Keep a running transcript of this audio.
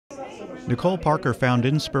Nicole Parker found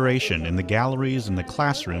inspiration in the galleries and the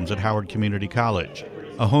classrooms at Howard Community College.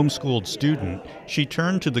 A homeschooled student, she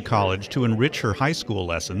turned to the college to enrich her high school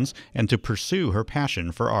lessons and to pursue her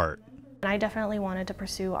passion for art. I definitely wanted to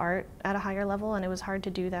pursue art at a higher level, and it was hard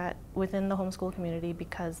to do that within the homeschool community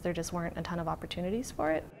because there just weren't a ton of opportunities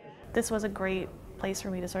for it. This was a great place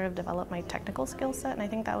for me to sort of develop my technical skill set, and I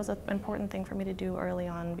think that was an important thing for me to do early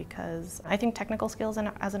on, because I think technical skills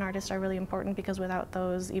as an artist are really important, because without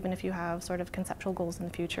those, even if you have sort of conceptual goals in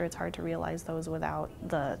the future, it's hard to realize those without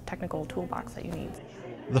the technical toolbox that you need.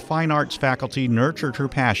 The fine arts faculty nurtured her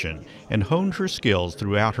passion and honed her skills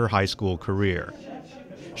throughout her high school career.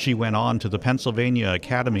 She went on to the Pennsylvania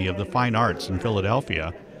Academy of the Fine Arts in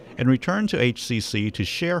Philadelphia and returned to HCC to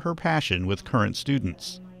share her passion with current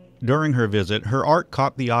students. During her visit, her art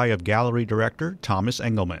caught the eye of gallery director Thomas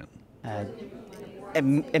Engelman.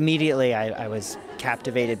 Immediately, I was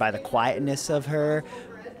captivated by the quietness of her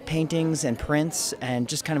paintings and prints, and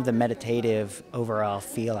just kind of the meditative overall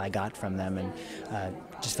feel I got from them, and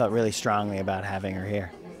just felt really strongly about having her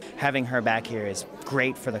here. Having her back here is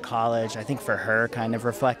great for the college, I think for her kind of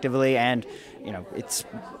reflectively, and it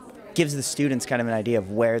gives the students kind of an idea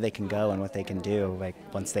of where they can go and what they can do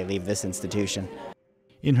once they leave this institution.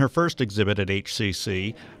 In her first exhibit at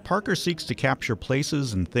HCC, Parker seeks to capture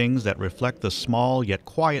places and things that reflect the small yet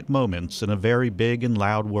quiet moments in a very big and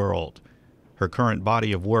loud world. Her current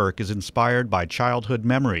body of work is inspired by childhood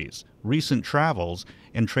memories, recent travels,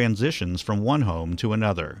 and transitions from one home to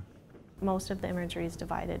another. Most of the imagery is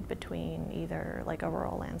divided between either like a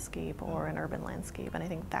rural landscape or an urban landscape, and I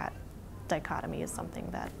think that dichotomy is something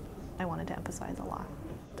that I wanted to emphasize a lot.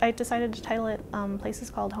 I decided to title it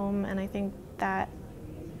Places Called Home, and I think that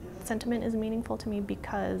sentiment is meaningful to me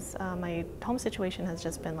because my home situation has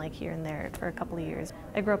just been like here and there for a couple of years.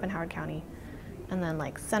 I grew up in Howard County, and then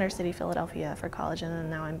like Center City, Philadelphia for college, and then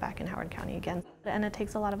now I'm back in Howard County again. And it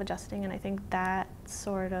takes a lot of adjusting, and I think that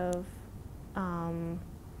sort of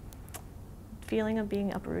feeling of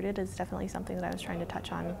being uprooted is definitely something that I was trying to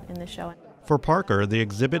touch on in this show. For Parker, the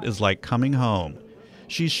exhibit is like coming home.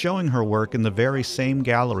 She's showing her work in the very same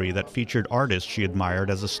gallery that featured artists she admired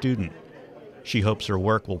as a student. She hopes her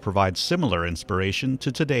work will provide similar inspiration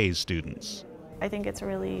to today's students. I think it's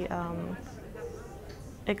really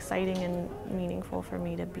exciting and meaningful for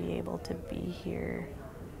me to be able to be here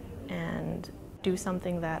and do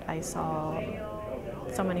something that I saw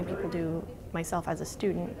so many people do, myself as a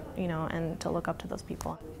student, and to look up to those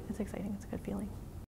people. It's exciting, it's a good feeling.